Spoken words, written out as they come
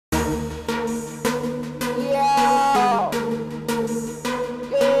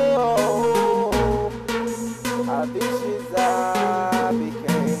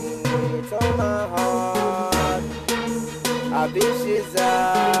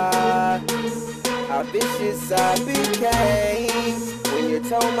How vicious I became when you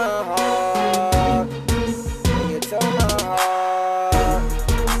told my heart. When you told my heart.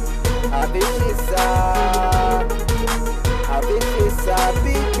 How vicious I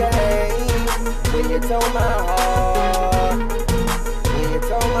became when you told my heart. When you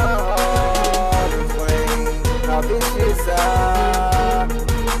told my heart it's Wayne. How vicious I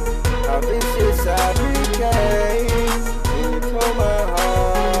became when you told my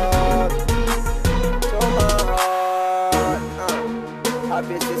heart. Told my heart. How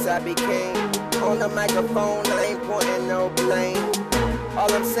vicious I became. On the microphone, I ain't pointing no blame.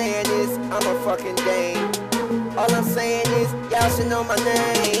 All I'm saying is I'm a fucking dame. All I'm saying is y'all should know my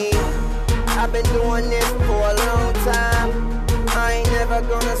name. I've been doing this for a long time. I ain't never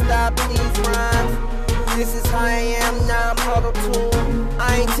gonna stop these rhymes. This is how I am now, I'm auto-tuned.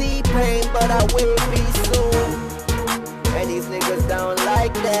 I ain't T-Pain, but I will be soon. And these niggas don't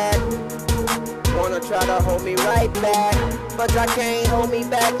like that. Wanna try to hold me right back, but I can't hold me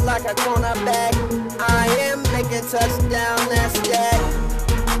back like a cornerback. I am making touchdown, that's that.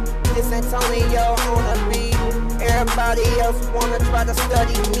 This Antonio on the beat. Everybody else wanna try to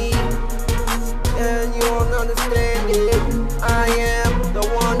study me, and you don't understand it. I am the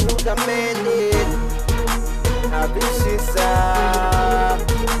one who demanded. How vicious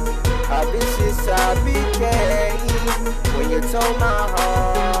I became when you told my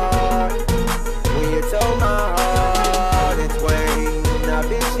heart. When you told my heart it's Wayne.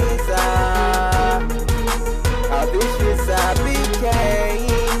 How vicious I became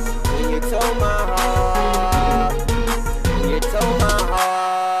when you told my heart. When you told my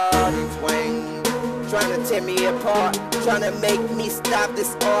heart it's Wayne. Trying to tear me apart, trying to make me stop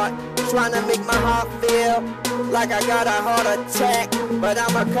this art, trying to make my heart feel like I got a heart attack. But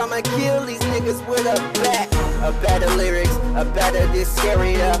I'ma come and kill these niggas with a bat. A better lyrics, a better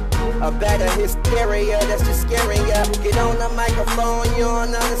hysteria, a better hysteria that's just scaring ya. Get on the microphone, you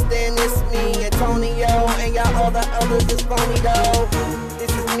don't understand this. Me, Antonio, and y'all all the others is phony though.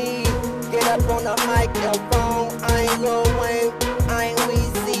 This is me, get up on the microphone. I ain't Lil Wayne.